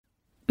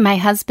My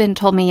husband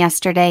told me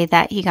yesterday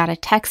that he got a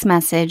text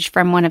message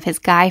from one of his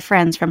guy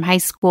friends from high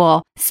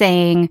school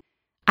saying,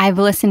 "I've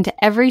listened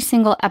to every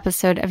single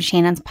episode of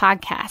Shannon's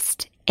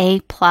podcast, A+."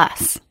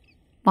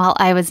 While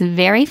I was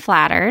very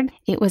flattered,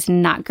 it was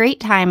not great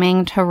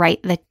timing to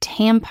write the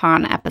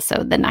tampon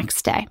episode the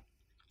next day.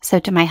 So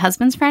to my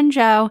husband's friend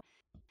Joe,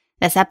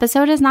 this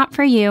episode is not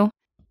for you,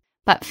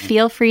 but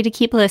feel free to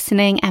keep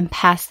listening and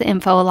pass the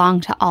info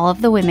along to all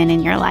of the women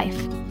in your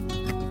life.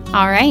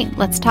 All right,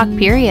 let's talk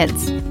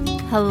periods.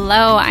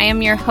 Hello, I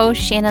am your host,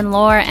 Shannon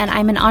Lohr, and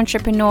I'm an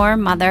entrepreneur,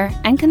 mother,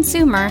 and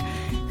consumer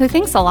who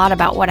thinks a lot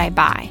about what I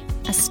buy,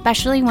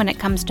 especially when it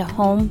comes to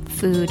home,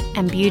 food,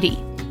 and beauty.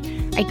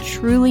 I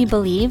truly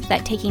believe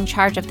that taking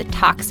charge of the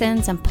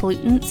toxins and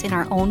pollutants in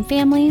our own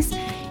families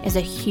is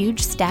a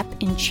huge step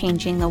in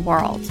changing the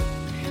world.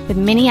 With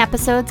mini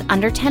episodes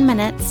under 10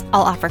 minutes,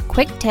 I'll offer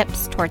quick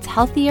tips towards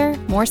healthier,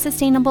 more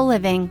sustainable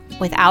living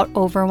without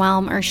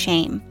overwhelm or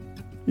shame.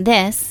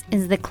 This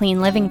is the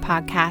Clean Living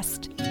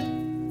Podcast.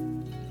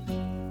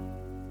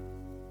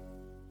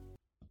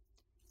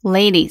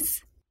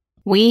 Ladies,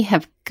 we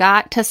have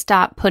got to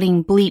stop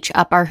putting bleach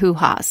up our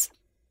hoo-has.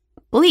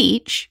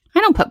 Bleach?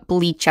 I don't put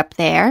bleach up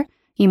there,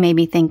 you may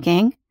be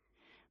thinking.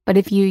 But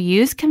if you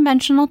use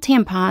conventional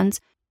tampons,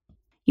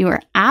 you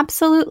are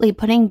absolutely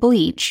putting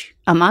bleach,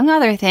 among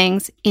other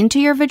things, into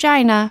your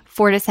vagina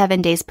 4 to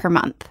 7 days per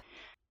month.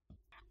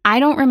 I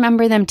don't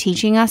remember them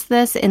teaching us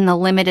this in the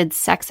limited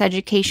sex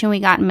education we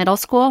got in middle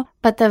school,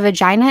 but the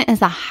vagina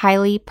is a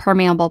highly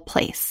permeable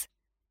place.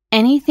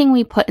 Anything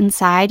we put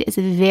inside is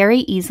very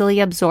easily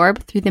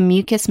absorbed through the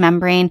mucous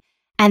membrane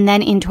and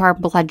then into our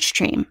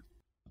bloodstream.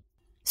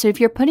 So if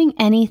you're putting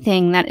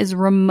anything that is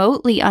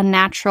remotely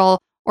unnatural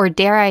or,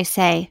 dare I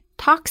say,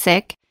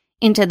 toxic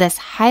into this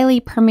highly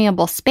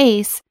permeable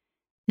space,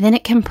 then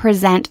it can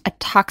present a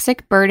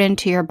toxic burden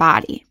to your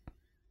body.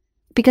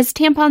 Because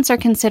tampons are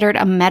considered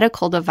a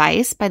medical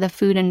device by the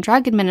Food and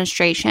Drug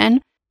Administration,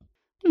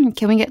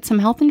 can we get some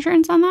health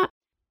insurance on that?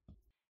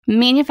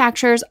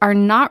 Manufacturers are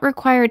not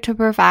required to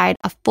provide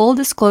a full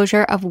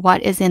disclosure of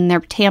what is in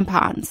their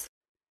tampons.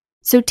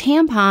 So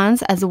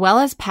tampons, as well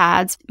as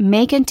pads,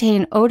 may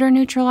contain odor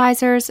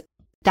neutralizers,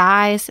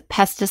 dyes,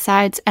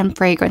 pesticides, and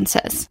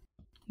fragrances.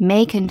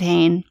 May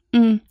contain,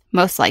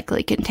 most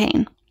likely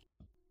contain.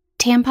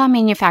 Tampon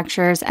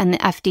manufacturers and the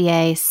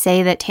FDA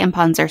say that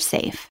tampons are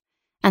safe,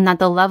 and that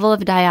the level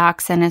of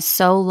dioxin is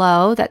so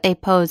low that they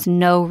pose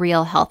no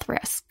real health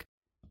risk.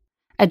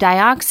 A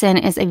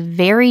dioxin is a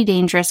very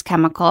dangerous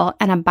chemical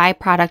and a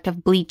byproduct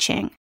of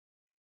bleaching.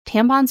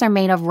 Tampons are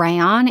made of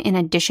rayon in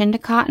addition to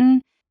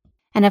cotton,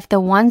 and if the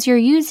ones you're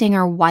using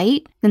are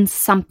white, then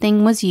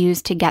something was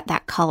used to get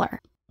that color.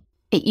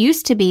 It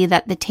used to be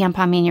that the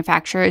tampon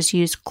manufacturers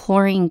used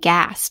chlorine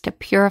gas to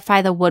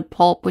purify the wood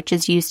pulp which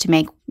is used to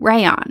make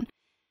rayon,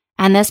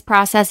 and this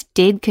process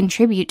did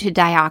contribute to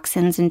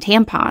dioxins in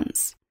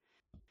tampons.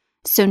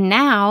 So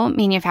now,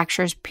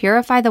 manufacturers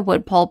purify the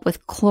wood pulp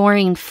with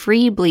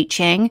chlorine-free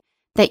bleaching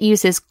that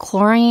uses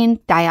chlorine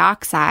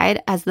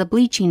dioxide as the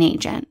bleaching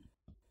agent.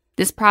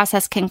 This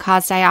process can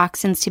cause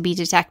dioxins to be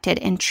detected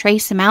in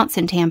trace amounts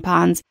in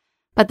tampons,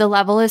 but the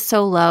level is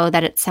so low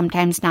that it's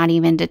sometimes not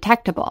even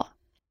detectable.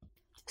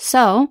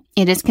 So,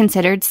 it is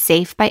considered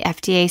safe by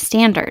FDA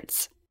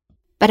standards.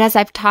 But as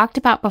I've talked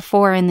about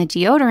before in the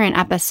deodorant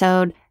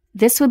episode,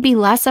 this would be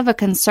less of a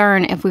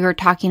concern if we were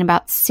talking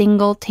about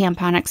single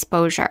tampon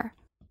exposure.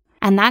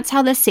 And that's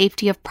how the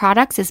safety of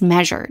products is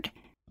measured.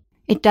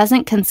 It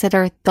doesn't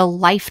consider the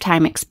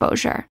lifetime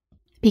exposure.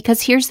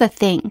 Because here's the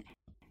thing.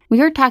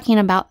 We are talking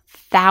about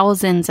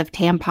thousands of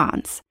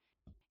tampons.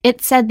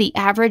 It said the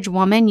average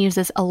woman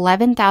uses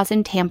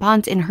 11,000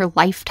 tampons in her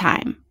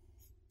lifetime.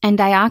 And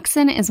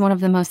dioxin is one of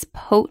the most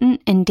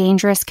potent and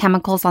dangerous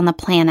chemicals on the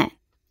planet.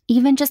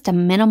 Even just a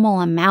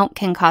minimal amount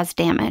can cause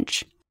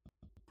damage.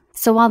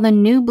 So while the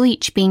new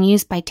bleach being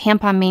used by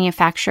tampon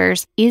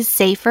manufacturers is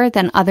safer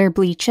than other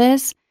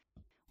bleaches,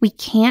 we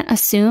can't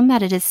assume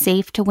that it is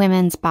safe to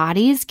women's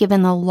bodies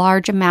given the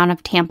large amount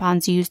of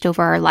tampons used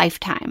over our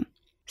lifetime.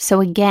 So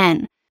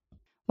again,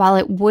 while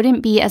it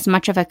wouldn't be as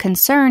much of a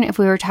concern if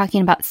we were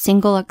talking about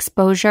single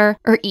exposure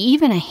or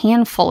even a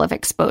handful of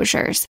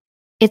exposures,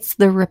 it's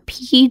the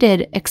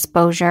repeated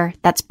exposure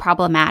that's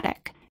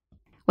problematic.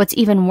 What's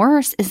even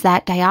worse is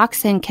that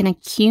dioxin can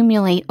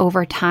accumulate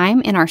over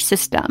time in our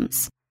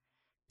systems.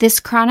 This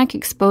chronic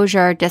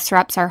exposure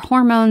disrupts our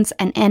hormones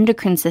and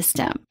endocrine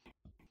system,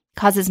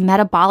 causes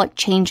metabolic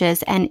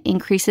changes, and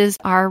increases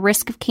our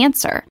risk of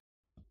cancer.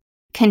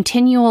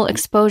 Continual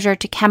exposure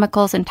to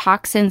chemicals and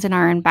toxins in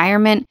our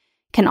environment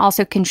can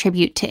also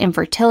contribute to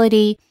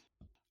infertility,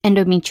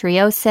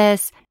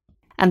 endometriosis,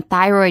 and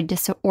thyroid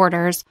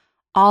disorders,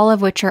 all of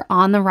which are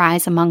on the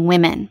rise among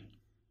women.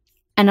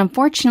 And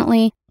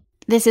unfortunately,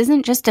 this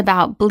isn't just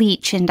about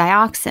bleach and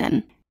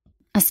dioxin.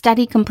 A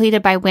study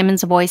completed by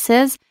Women's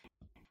Voices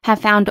have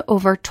found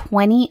over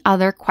 20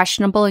 other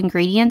questionable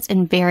ingredients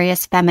in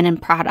various feminine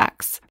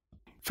products,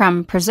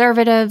 from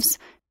preservatives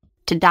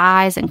to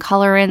dyes and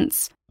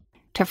colorants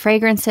to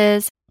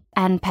fragrances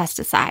and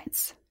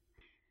pesticides.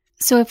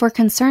 So if we're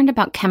concerned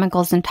about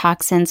chemicals and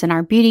toxins in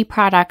our beauty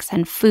products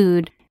and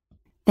food,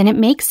 then it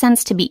makes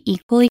sense to be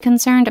equally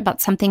concerned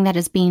about something that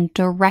is being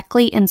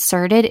directly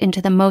inserted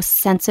into the most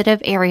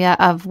sensitive area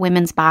of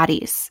women's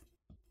bodies.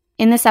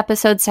 In this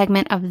episode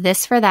segment of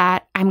This for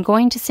That, I'm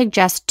going to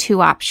suggest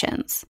two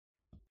options.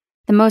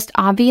 The most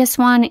obvious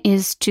one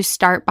is to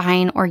start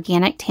buying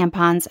organic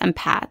tampons and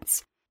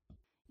pads.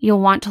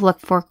 You'll want to look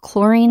for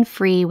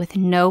chlorine-free with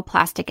no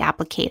plastic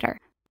applicator.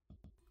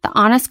 The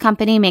Honest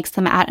Company makes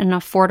them at an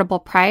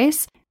affordable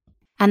price,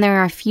 and there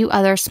are a few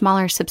other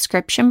smaller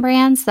subscription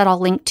brands that I'll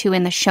link to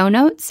in the show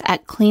notes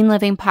at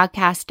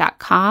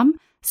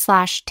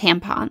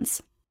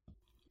cleanlivingpodcast.com/tampons.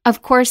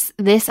 Of course,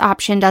 this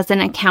option doesn't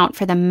account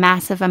for the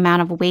massive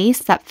amount of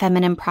waste that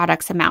feminine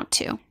products amount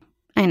to.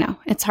 I know,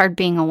 it's hard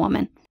being a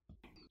woman.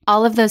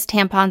 All of those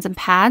tampons and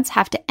pads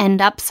have to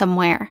end up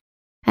somewhere,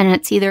 and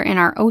it's either in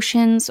our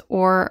oceans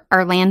or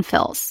our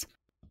landfills.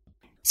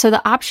 So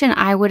the option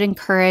I would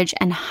encourage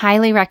and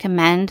highly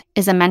recommend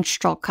is a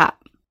menstrual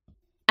cup.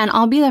 And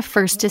I'll be the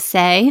first to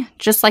say,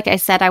 just like I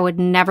said I would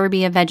never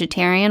be a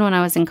vegetarian when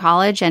I was in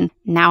college, and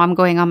now I'm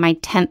going on my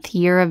 10th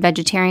year of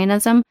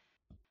vegetarianism,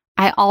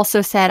 I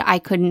also said I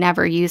could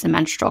never use a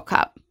menstrual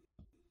cup.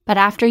 But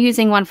after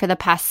using one for the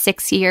past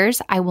 6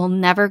 years, I will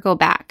never go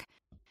back.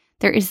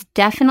 There is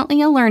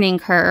definitely a learning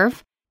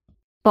curve,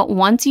 but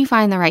once you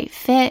find the right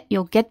fit,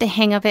 you'll get the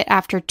hang of it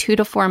after 2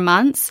 to 4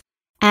 months,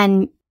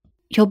 and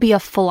you'll be a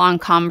full-on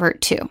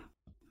convert too.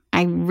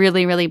 I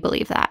really, really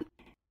believe that.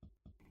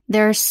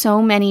 There are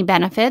so many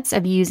benefits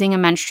of using a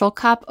menstrual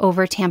cup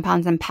over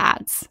tampons and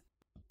pads.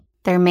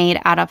 They're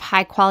made out of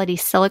high-quality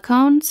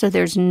silicone, so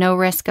there's no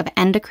risk of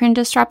endocrine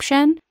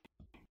disruption.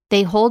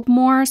 They hold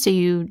more, so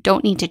you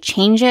don't need to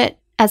change it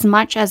as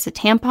much as a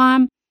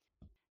tampon.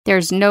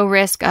 There's no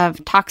risk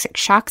of toxic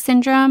shock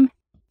syndrome,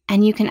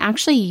 and you can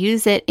actually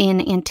use it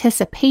in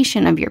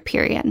anticipation of your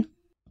period.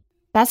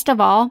 Best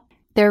of all,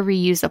 they're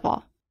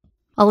reusable.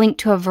 I'll link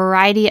to a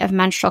variety of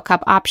menstrual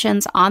cup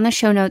options on the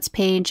show notes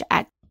page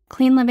at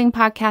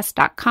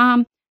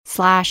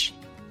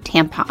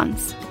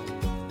cleanlivingpodcast.com/tampons.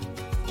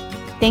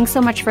 Thanks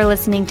so much for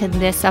listening to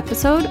this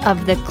episode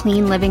of the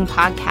Clean Living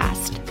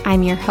Podcast.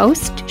 I'm your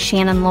host,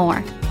 Shannon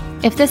Lohr.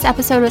 If this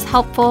episode was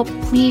helpful,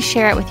 please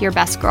share it with your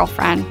best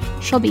girlfriend.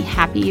 She'll be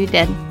happy you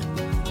did.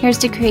 Here's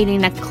to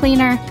creating a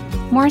cleaner,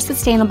 more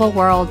sustainable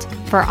world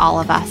for all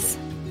of us.